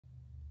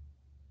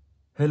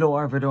Hello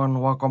everyone,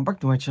 welcome back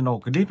to my channel.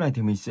 Clip này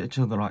thì mình sẽ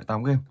chơi từ loại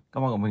 8 game.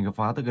 Các bạn của mình gặp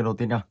phá từ game đầu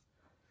tiên nha.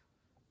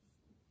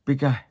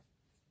 Piggy,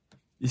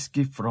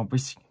 Escape from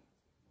Prison.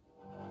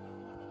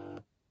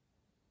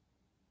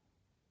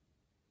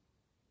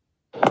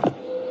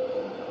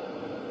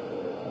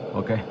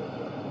 Ok.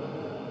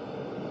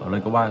 Ở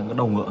đây có 3 cái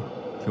đầu ngựa,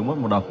 thiếu mất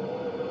một đầu.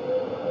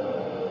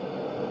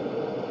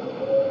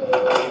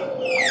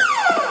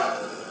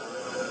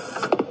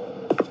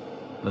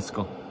 Let's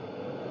go.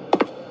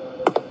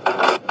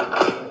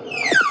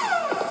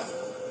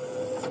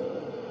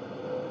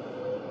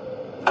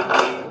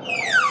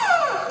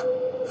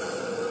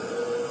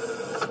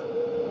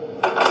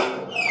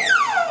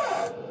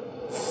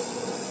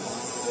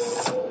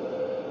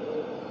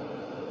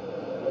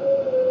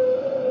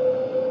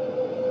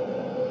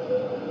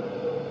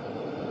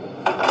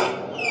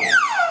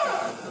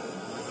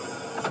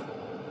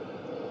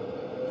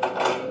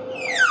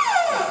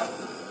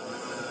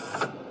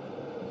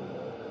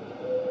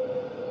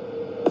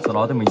 Sau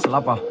đó thì mình sẽ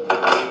lắp vào.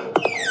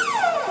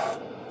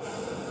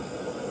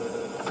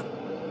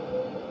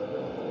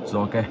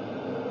 Rồi ok.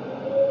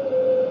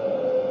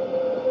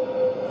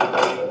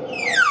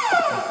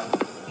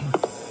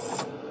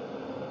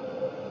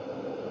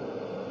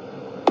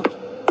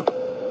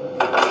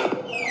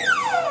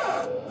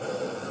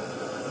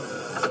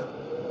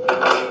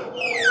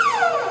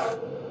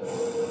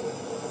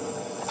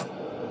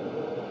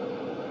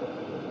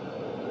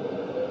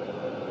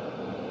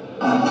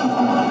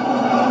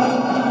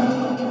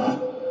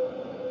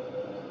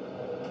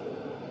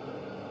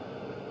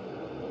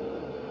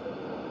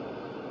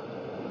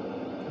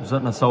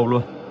 Rất là sâu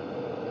luôn.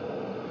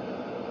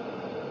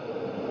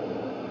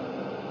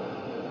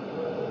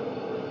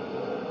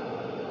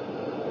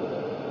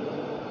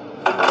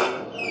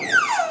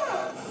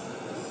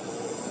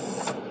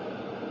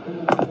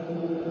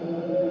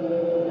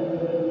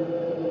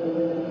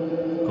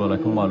 Cửa lại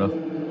không mở được.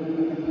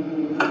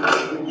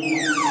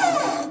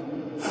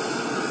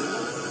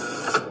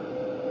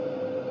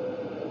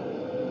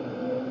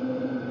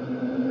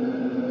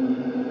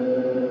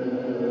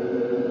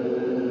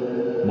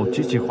 Một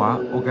chiếc chìa khóa,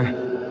 ok.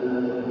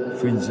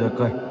 Phiên ra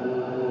cây.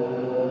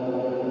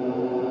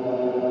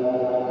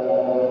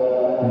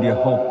 Địa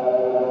home.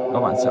 Các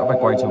bạn sẽ phải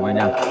quay trở về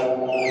nhà.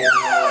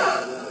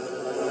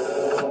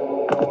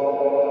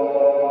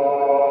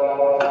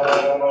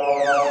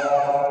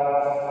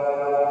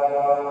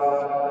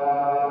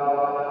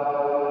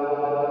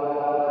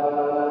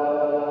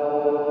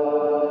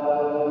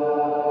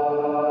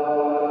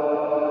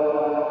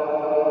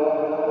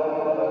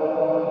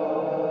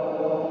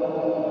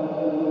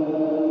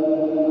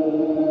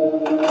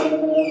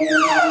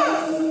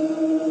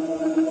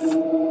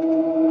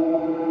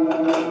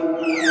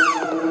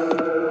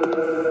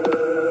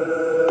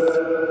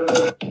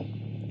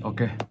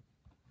 Ok.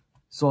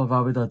 Rồi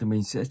và bây giờ thì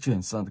mình sẽ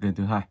chuyển sang game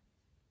thứ hai.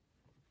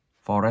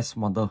 Forest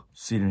Monster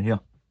Silent Hill.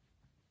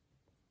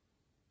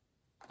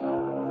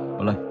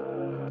 Vào đây.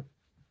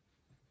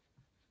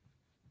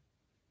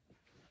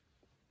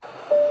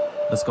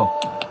 Let's go.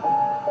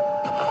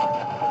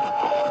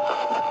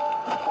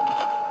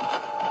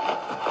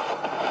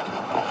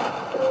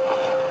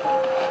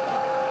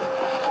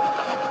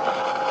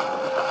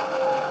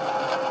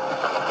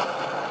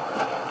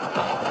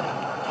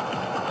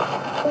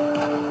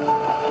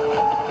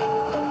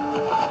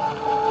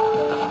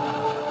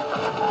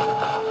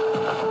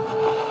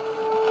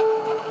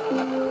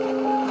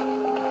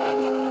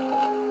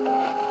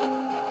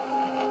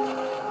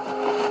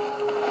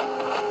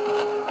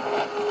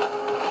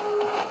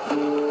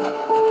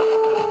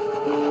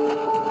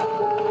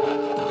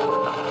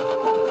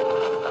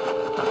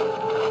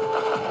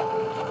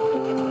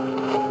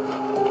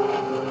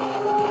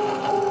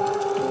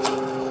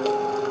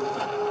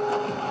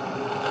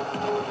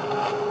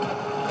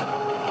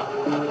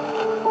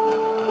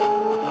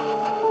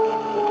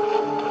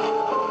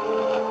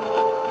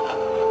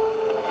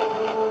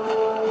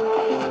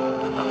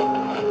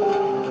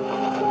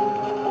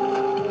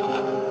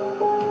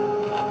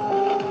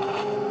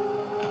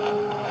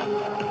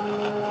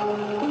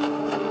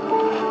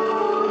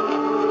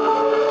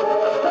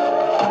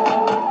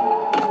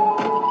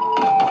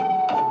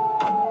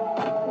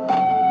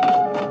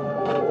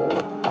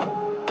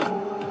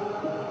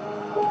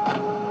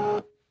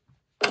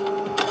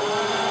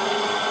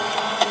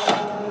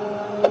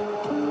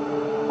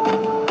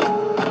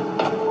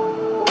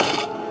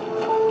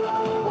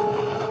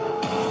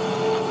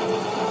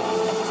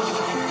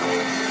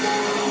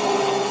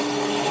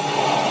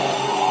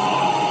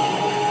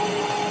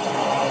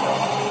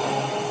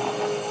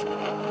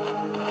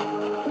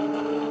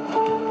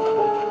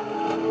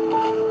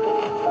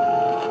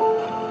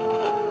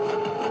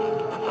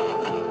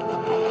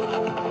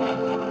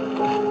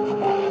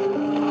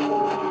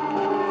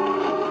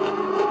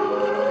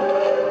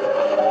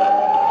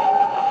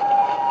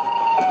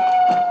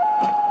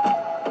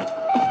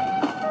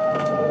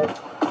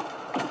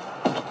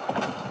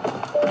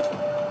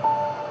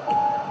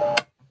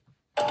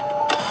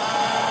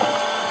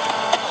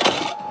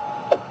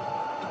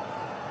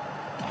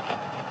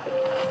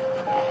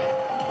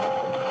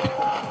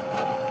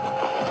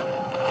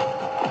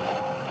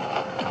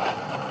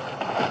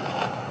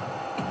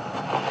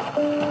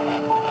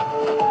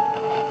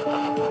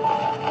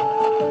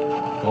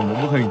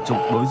 trục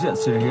đối diện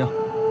Cellar.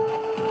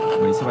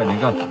 Mình sẽ phải đến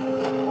gần.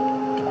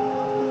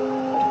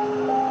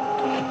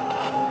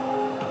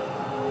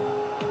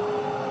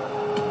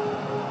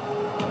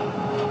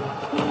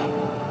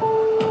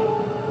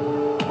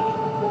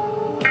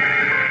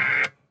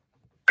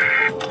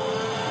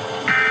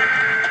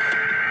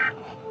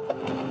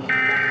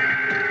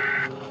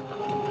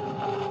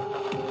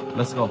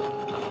 Let's go.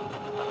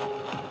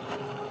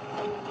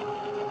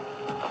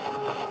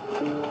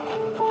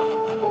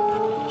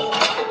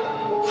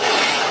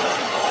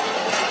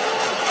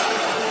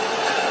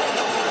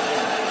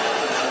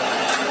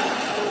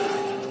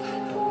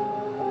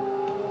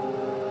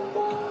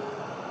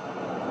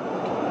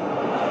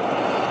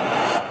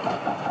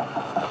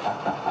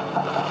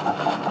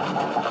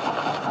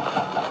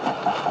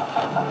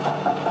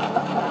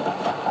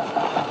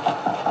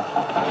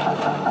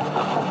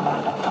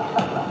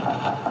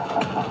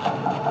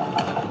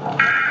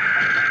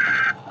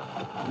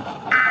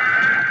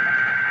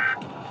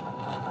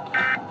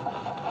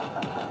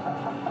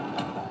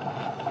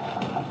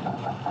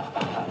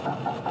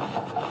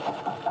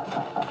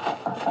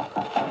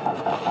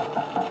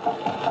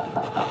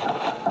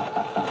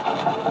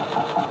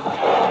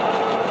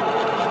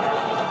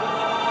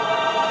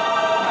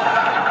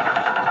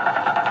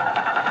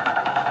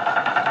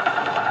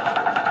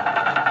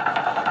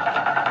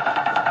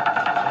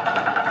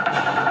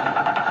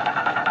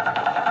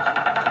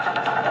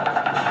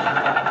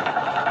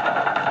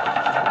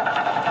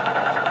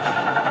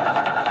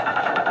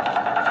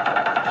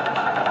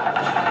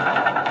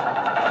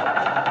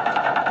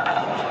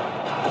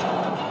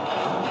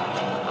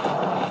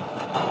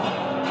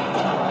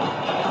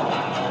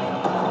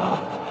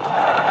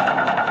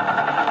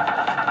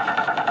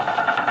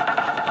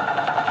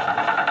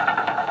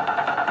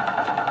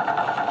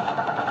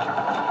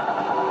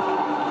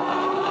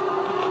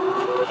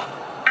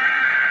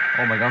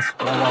 Oh my gosh,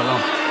 wow.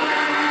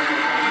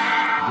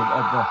 Jump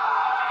over.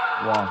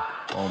 Wow,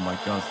 oh my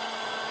gosh.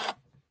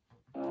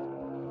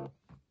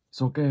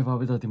 Ok, và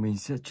bây giờ thì mình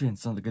sẽ chuyển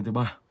sang kênh thứ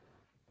 3.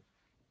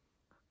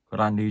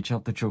 Granny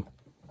Chapter 2.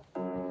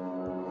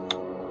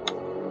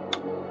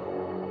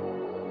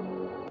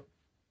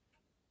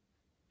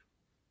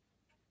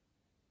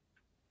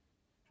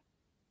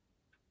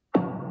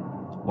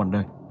 One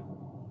day.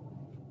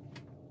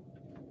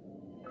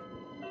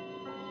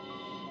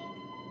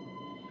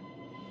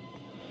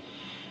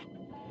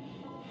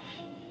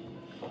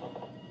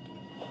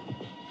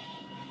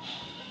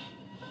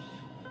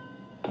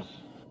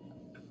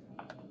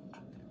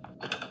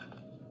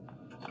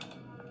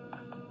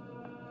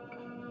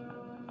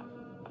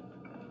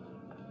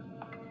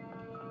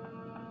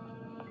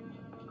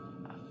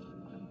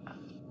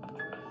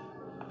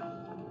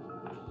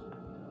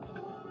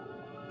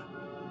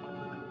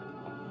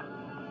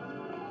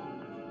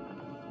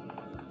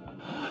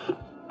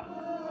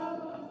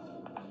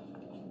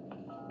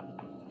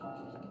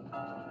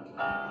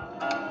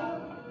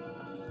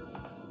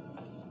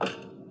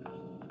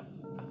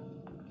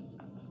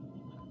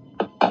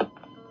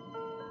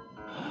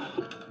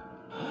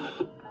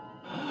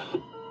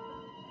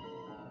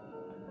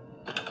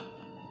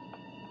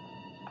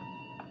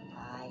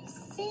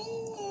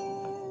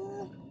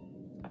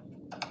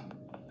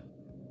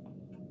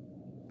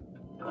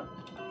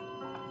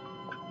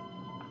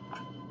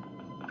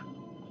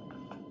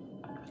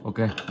 Ok,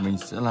 mình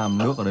sẽ làm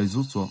nước ở đây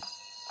rút xuống.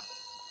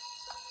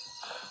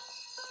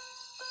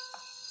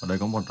 Ở đây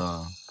có một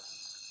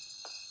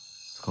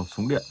khẩu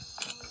súng điện.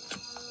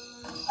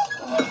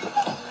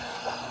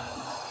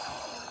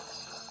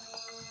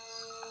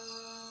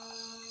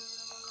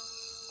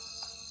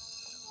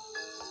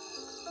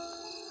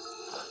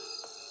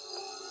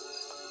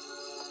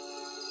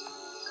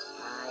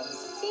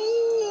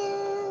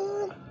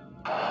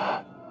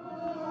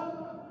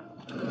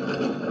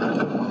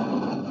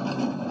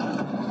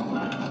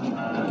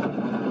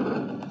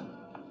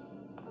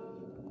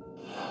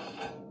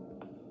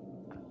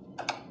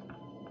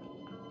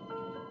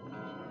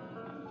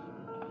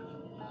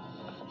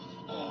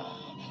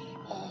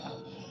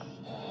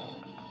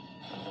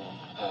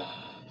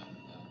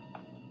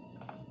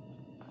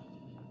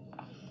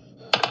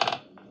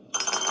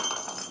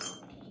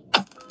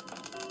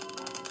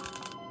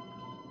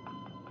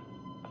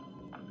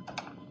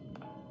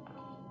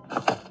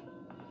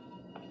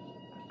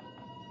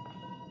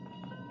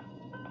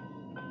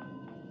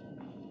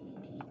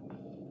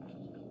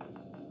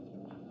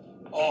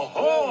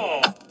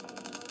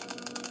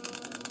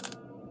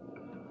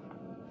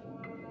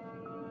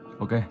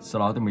 Ok, sau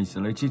đó thì mình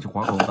sẽ lấy chiếc chìa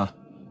khóa của ông ta.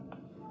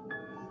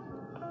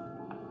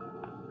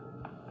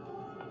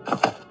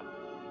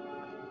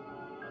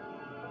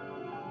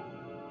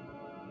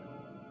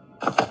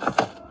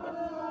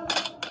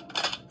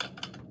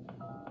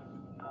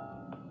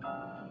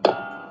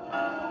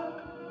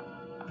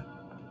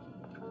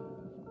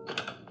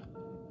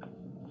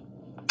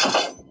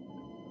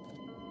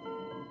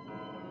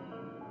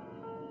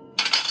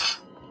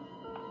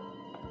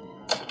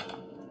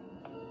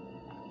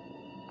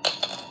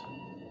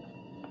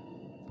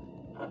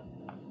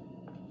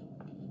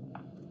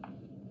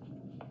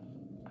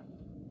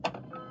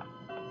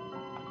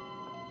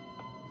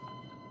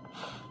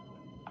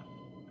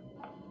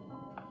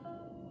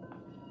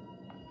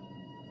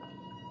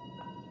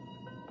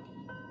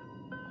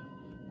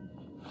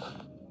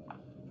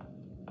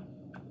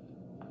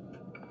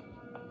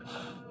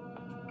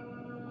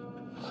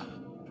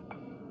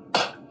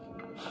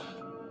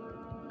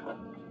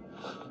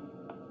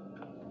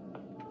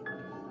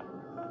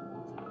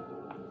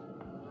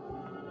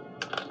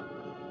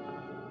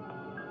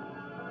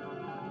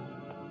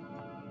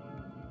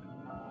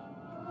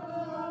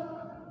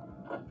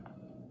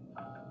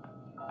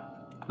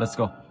 Let's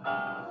go.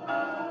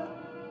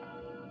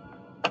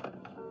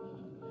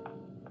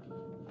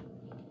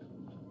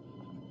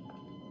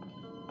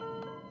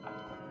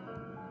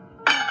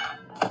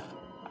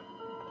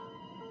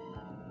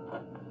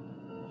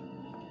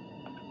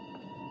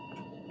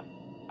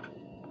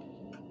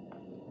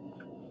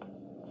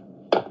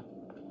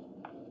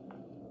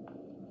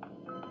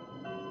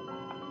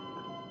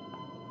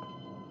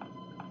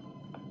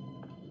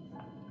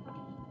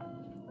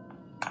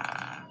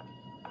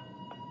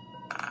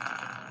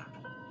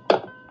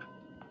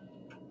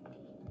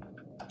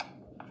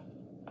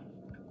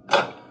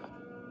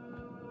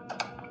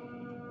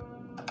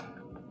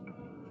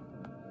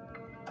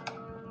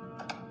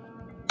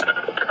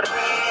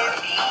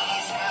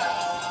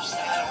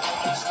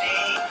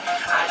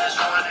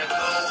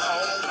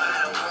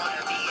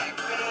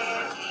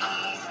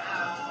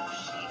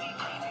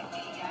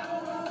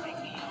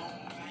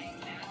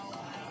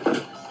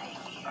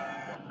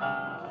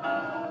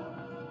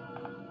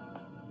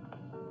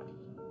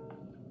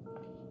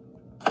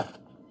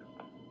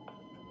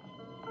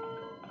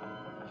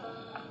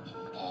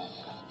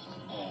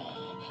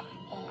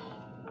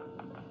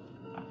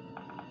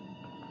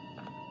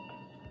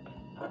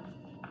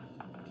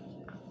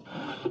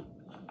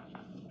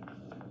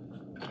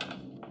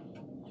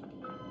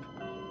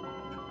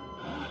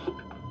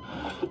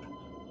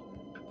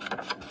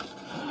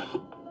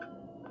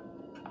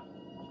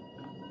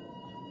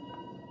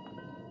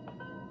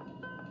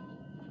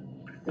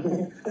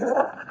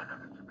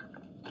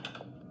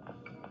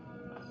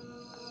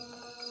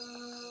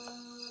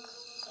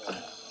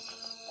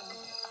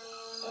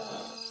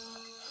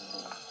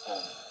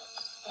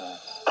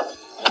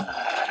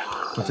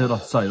 Chết rồi,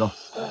 sẩy rồi.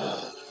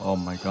 Oh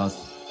my god.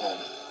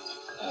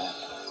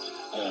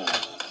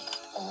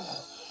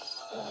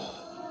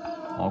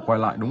 Họ quay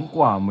lại đúng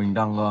quả mình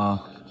đang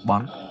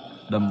bắn,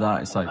 đâm ra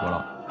lại sẩy của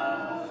nó.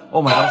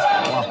 Oh my god.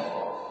 Wow.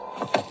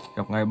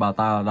 Gặp ngay bà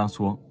ta đang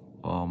xuống.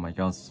 Oh my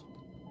god.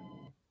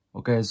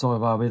 Ok, rồi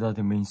và bây giờ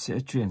thì mình sẽ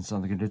chuyển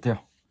sang cái tiếp theo.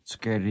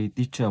 Scary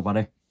Teacher vào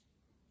đây.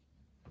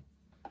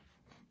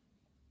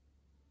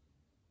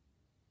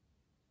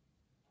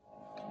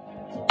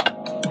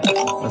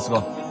 Let's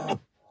go.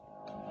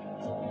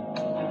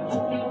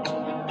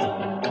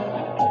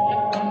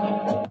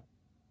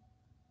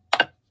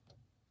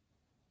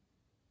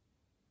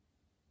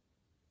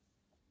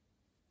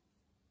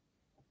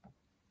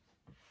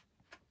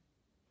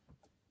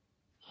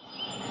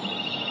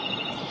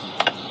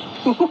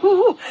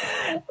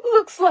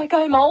 Looks like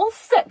I'm all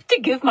set to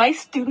give my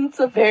students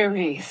a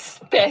very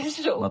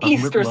special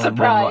Easter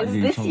surprise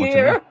this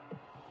year.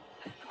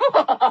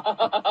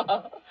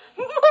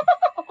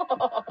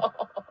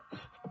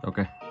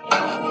 Okay.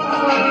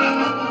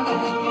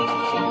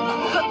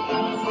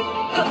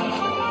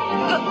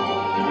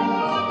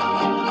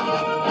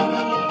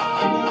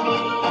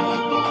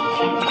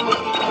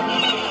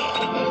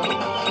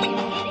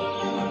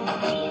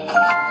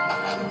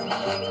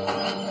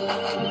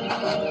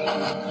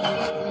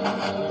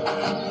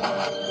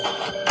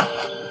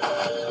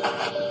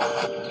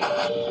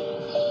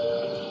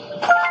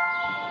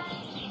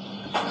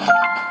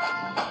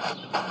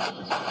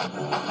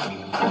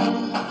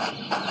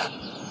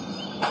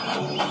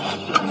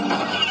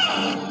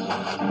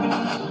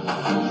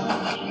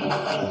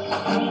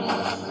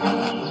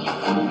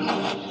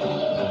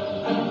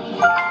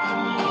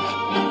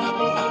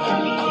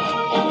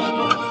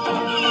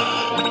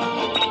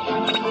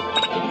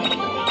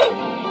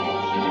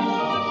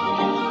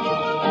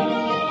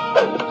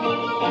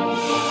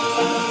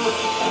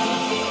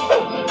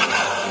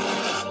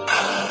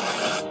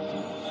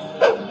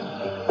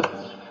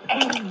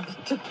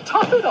 To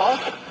top it off,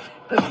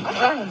 the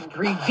grand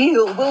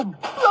reveal will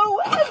blow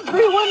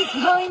everyone's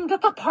mind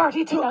at the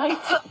party tonight.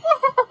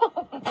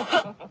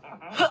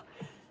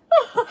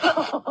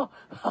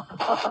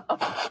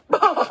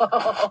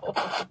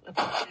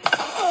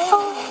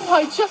 Oh,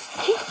 I just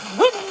keep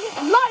winning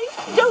in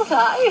life, don't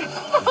I?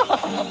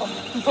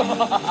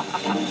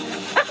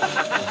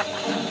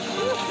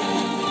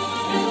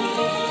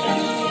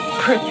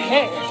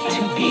 Prepare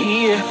to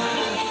be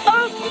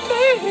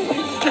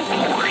amazed.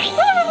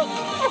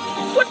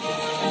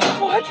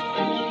 What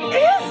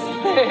is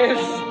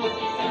this?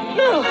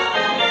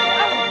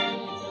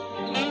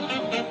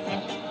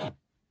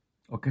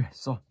 Ok,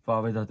 rồi.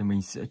 Và bây giờ thì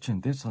mình sẽ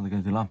chuyển tiếp sang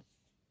game thứ 5.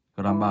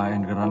 Grandpa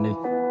and Granny.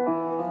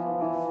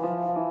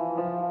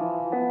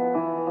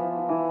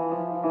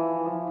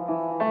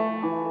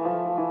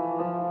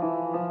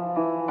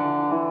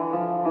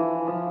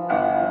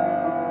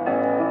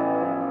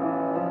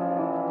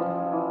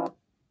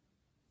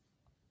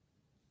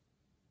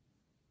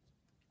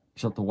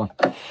 Chapter 1.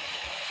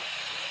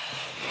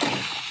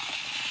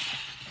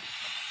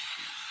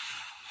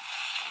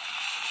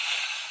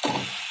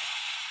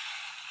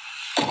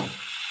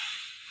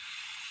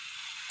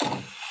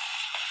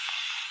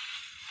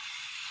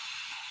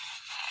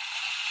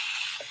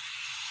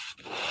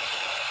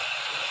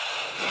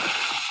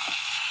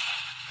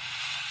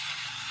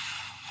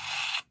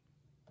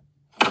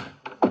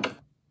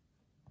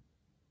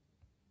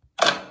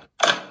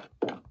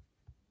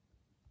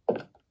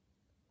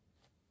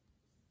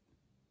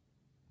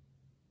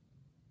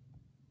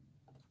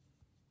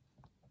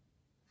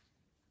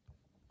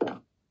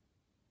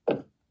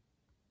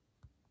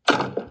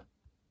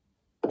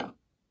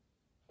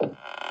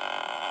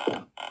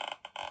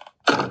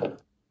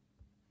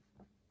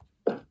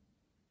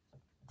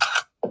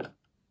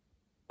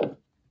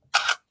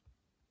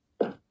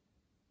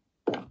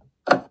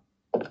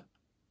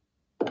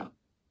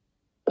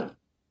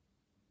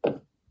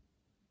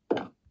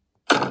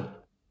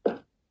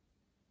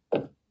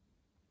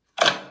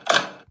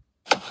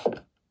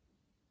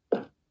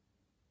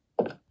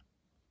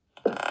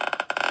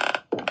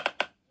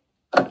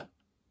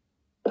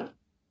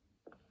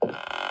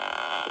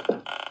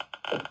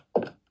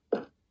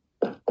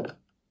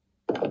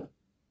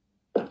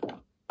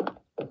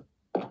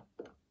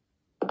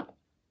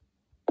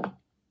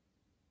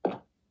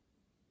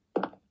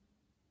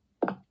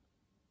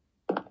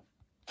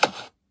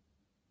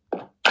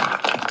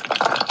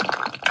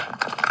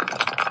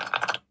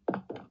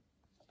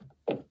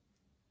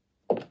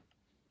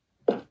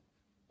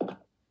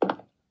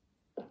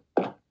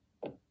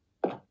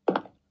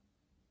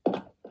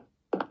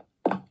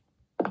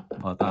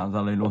 Bà ta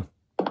ra đây luôn.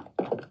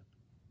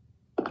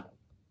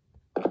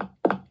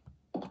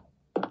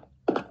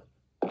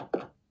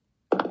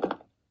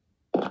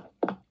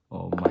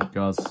 Oh my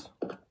god.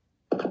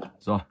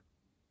 Rồi.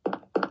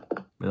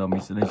 Bây giờ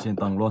mình sẽ lên trên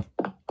tầng luôn.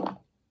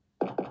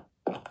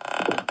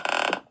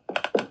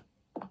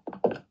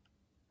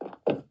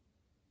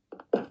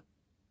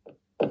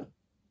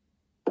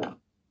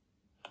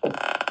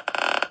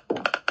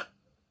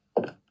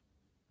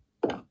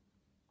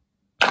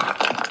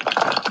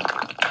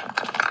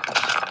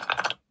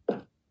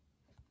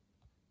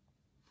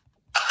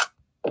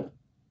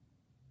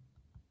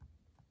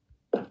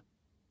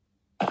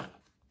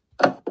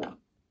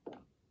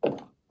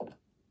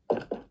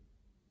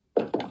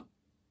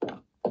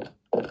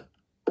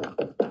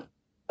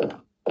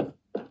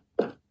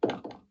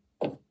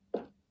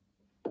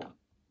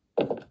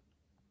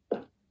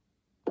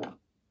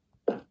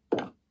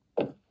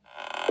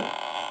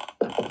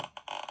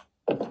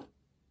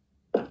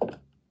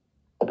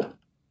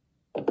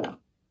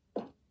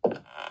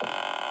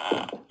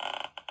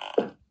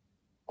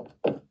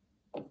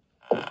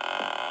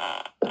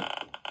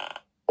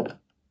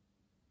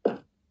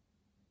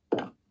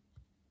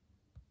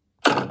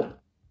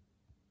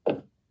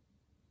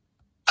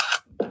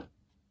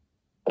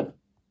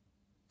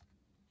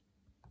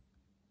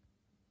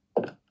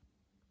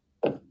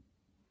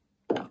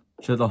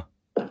 Chết rồi.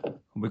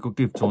 Không biết có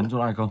kịp trốn chỗ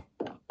này không?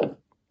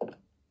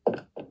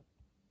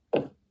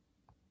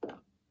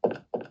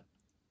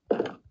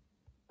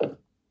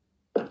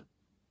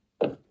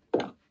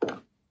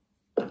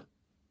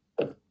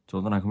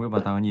 Trốn chỗ này không biết bà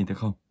ta có nhìn thấy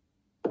không?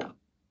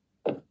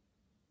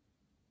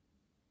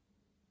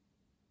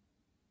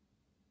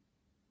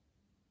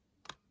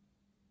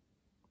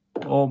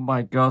 Oh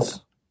my god.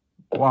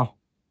 Wow.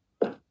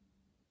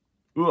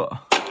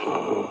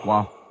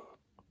 Wow.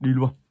 Đi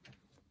luôn.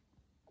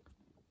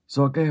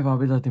 Rồi ok, và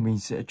bây giờ thì mình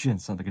sẽ chuyển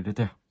sang cái tiếp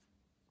theo.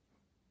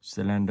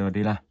 Slender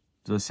đi là,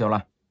 rồi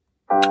Cellar.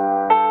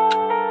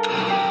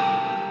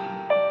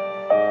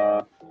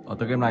 Ở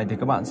tựa game này thì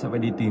các bạn sẽ phải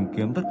đi tìm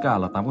kiếm tất cả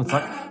là 8 cuốn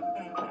sách.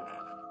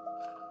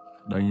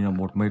 Đây là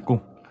một mê cung.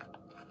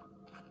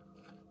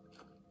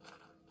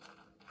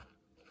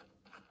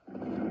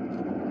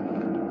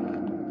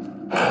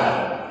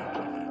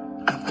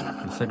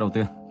 Sách đầu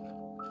tiên.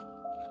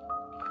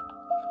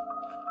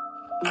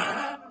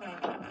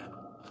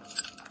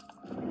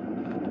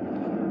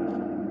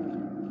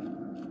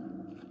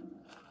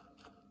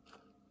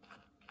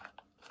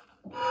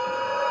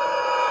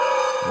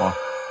 Wow.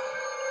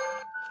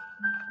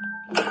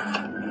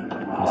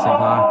 Sách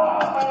 2.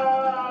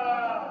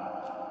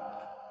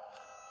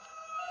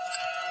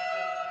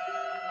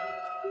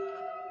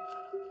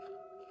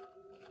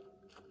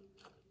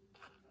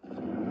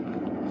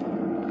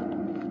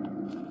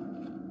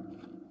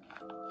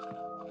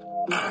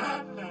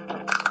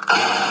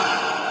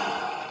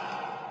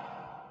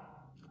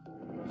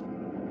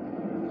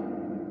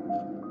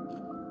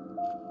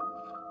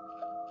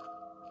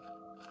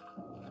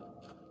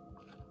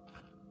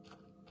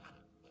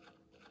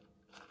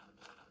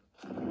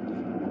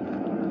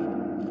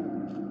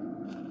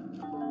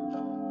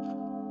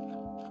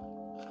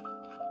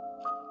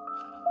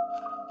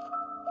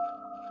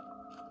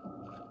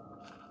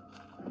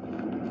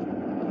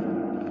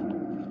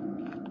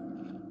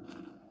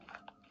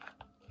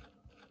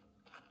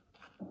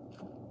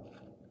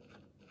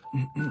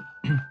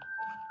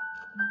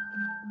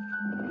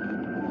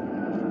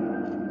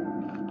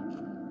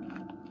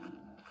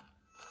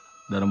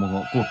 Đây là một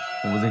ngõ cụt,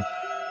 không có gì.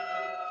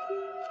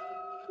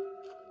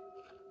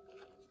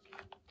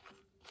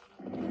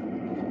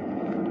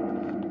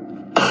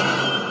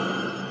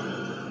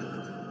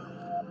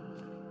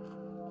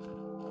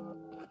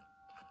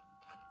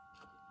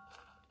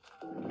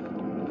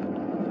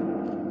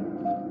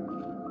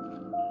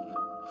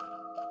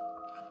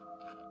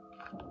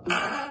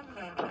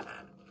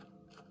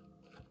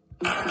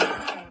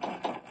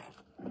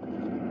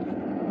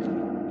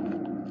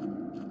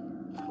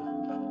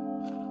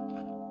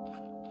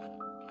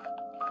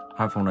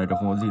 Hai phòng này đều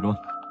không có gì luôn.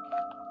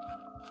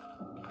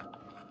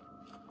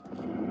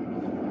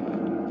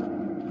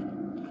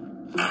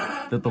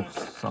 Tiếp tục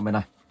sang bên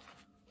này.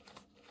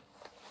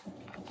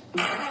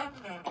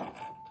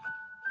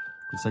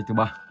 Cuốn sách thứ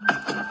 3.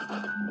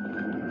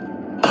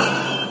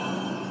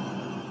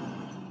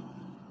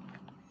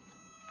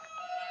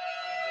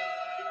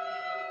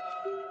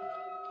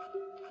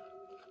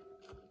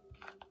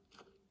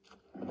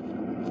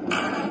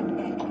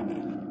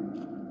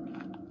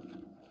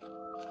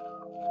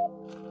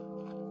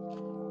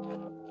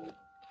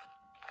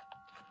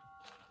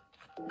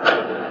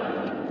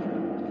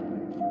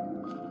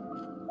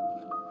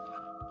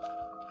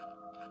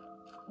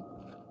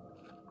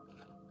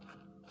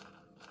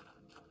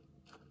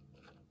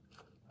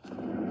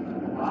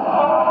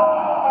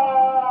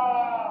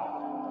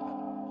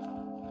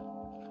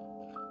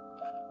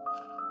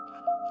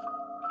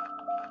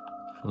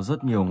 Có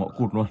rất nhiều ngõ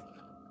cụt luôn.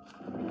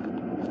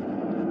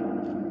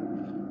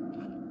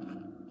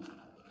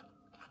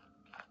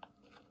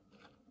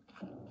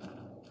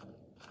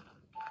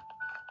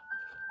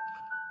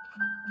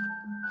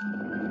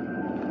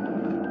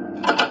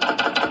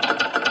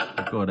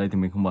 cửa ở đây thì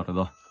mình không mở được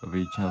rồi, bởi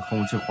vì không có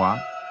chìa khóa.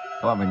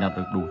 Các bạn phải nhặt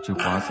được đủ chìa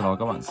khóa, sau đó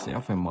các bạn sẽ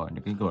phải mở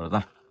những cái cửa đó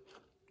ra.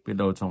 Biết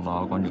đâu trong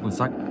đó có những cuốn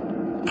sách.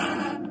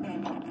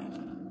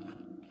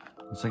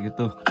 Cuốn sách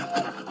thứ 4.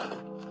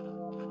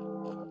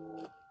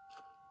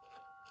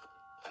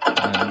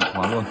 Này đã bị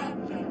khóa luôn.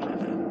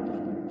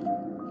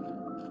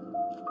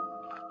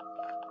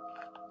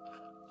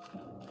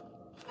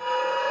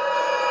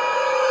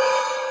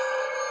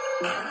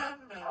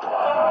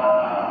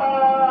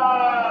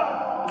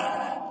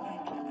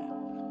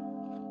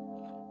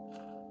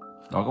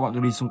 Đó, các bạn cứ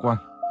đi xung quanh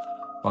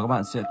và các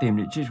bạn sẽ tìm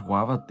những chiếc chìa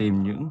khóa và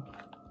tìm những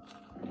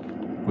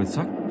quyển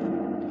sách.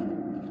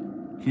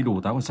 Khi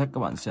đủ 8 quyển sách các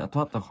bạn sẽ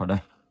thoát ra khỏi đây,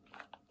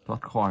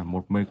 thoát khỏi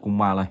một mê cung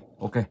ma này.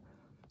 Ok,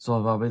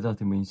 rồi và bây giờ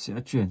thì mình sẽ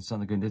chuyển sang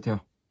game tiếp theo,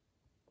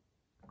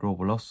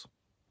 Roblox.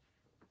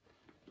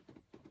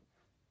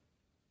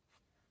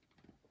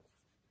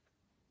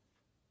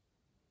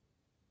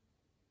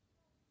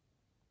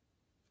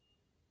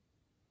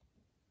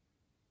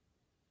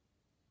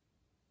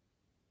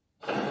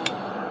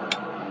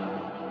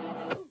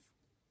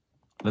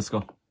 Let's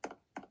go.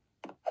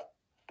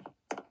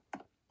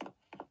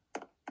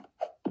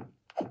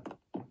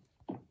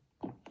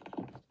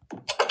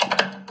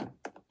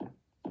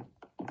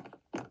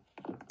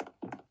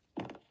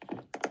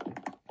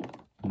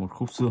 Một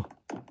khúc xương.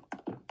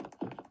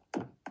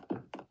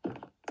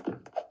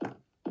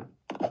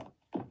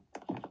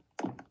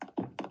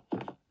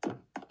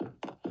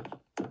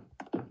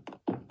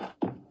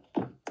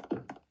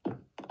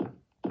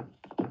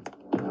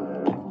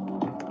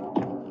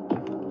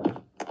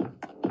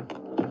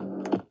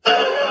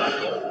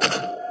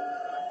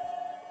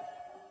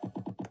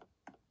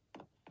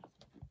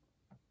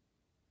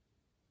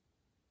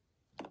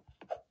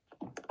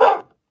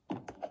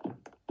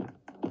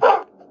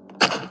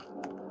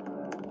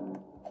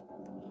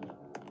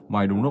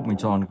 May đúng lúc mình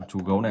cho chú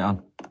gấu này ăn.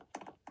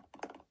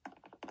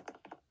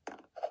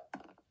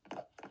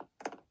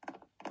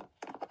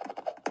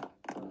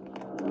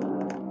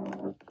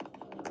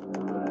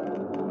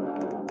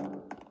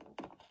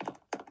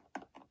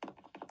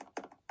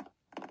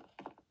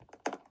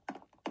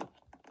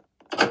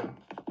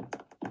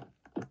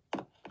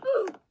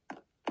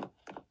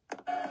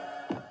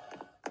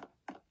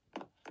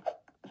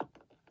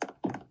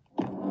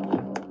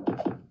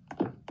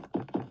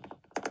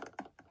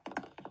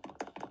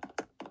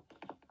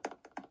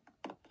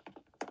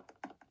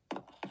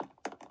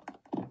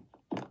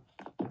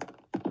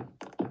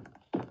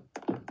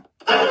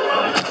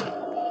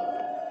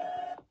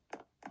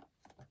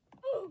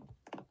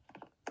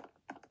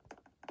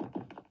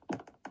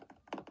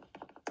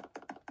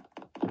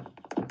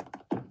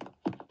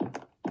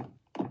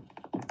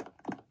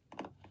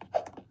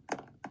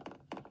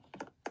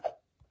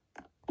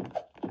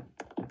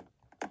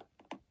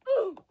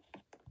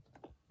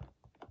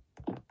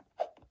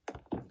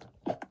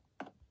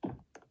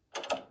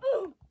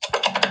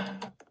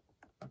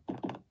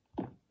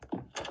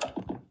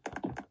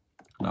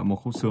 Lại một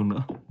khúc xương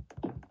nữa.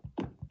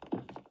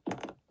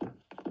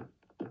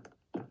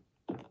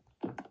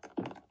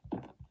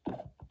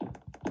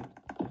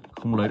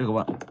 Không lấy được các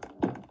bạn.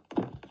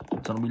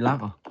 Cho nó bị lag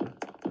à?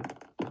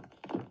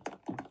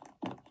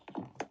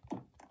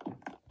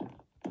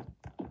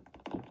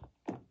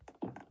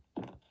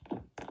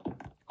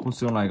 Khúc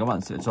xương này các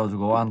bạn sẽ cho chú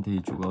gấu ăn thì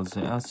chú gấu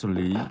sẽ xử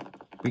lý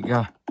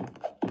Piggy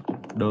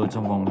đơ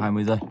trong vòng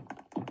 20 giây.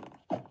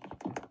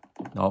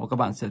 Đó, và các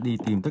bạn sẽ đi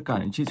tìm tất cả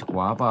những chiếc chìa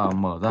khóa và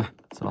mở ra.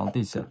 Sau đó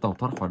thì sẽ tẩu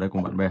thoát khỏi đây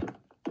cùng bạn bè.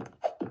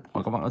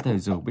 Hoặc các bạn có thể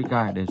rủ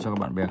Piggy để cho các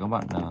bạn bè các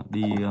bạn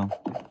đi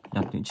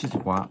nhặt những chiếc chìa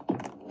khóa.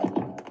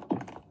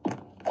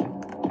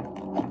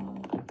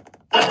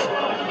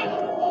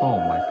 Oh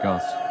my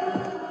god.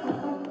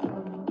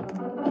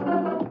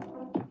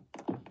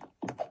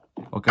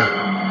 Ok.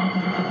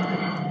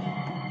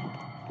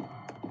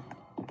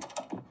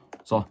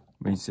 Rồi,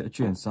 mình sẽ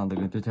chuyển sang tựa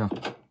game tiếp theo,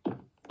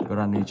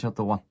 Granny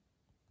Chapter 1.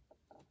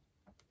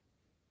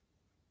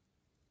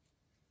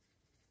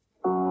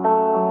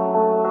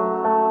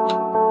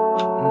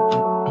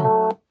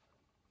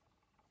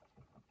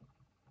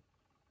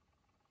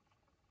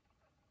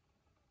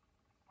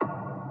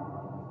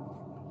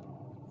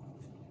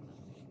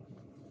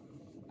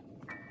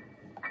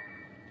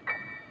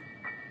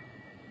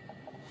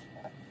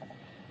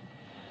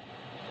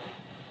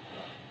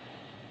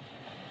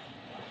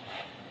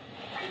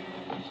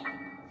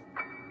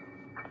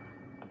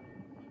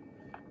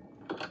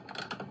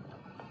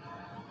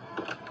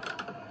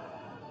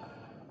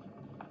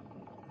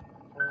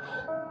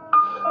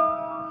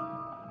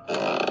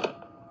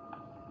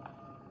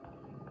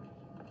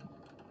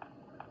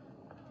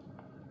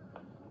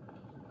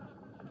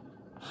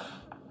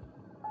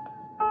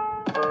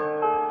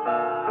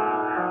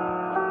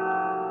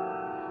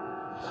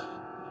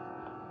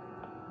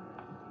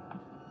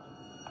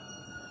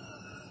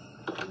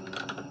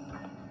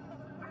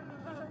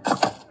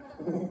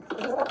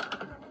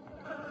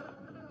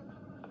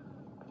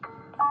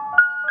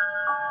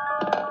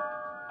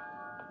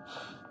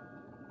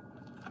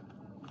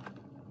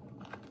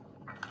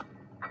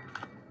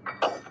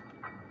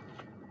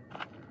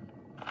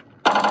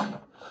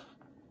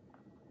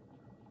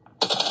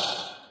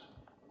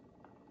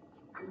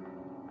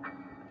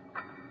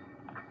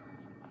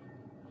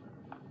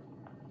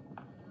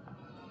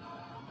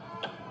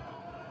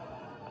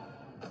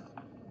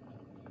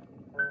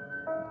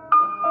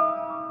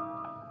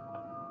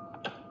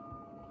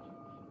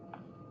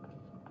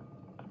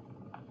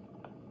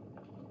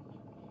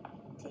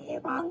 Do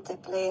you want to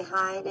play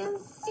hide and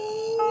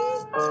seek?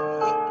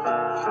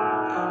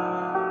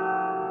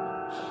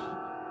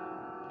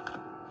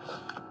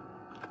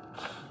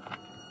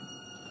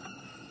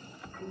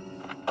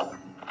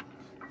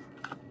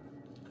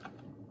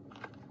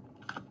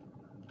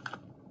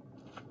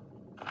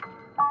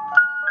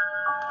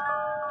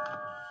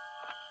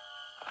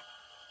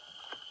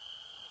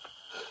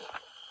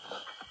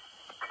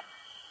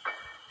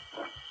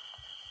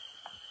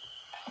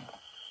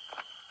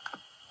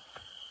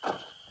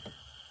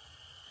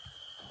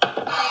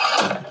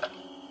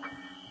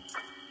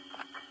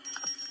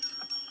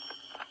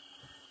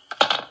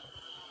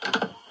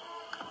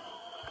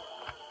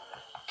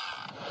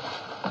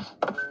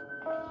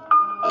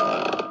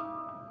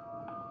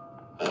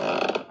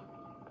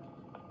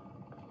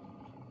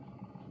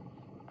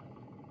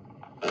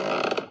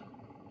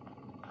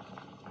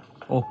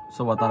 Ồ,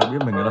 sao bà ta đã biết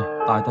mình ở đây?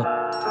 Tài thật.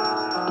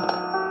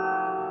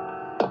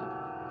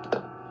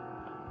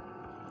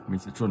 Mình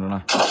sẽ chuồn vào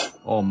này.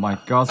 Oh my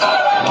god.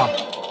 Wow.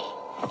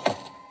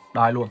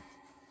 Đài luôn.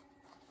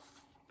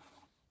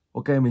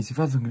 Ok, mình xin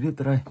phép dừng clip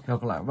tại đây. Hẹn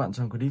gặp lại các bạn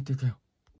trong clip tiếp theo.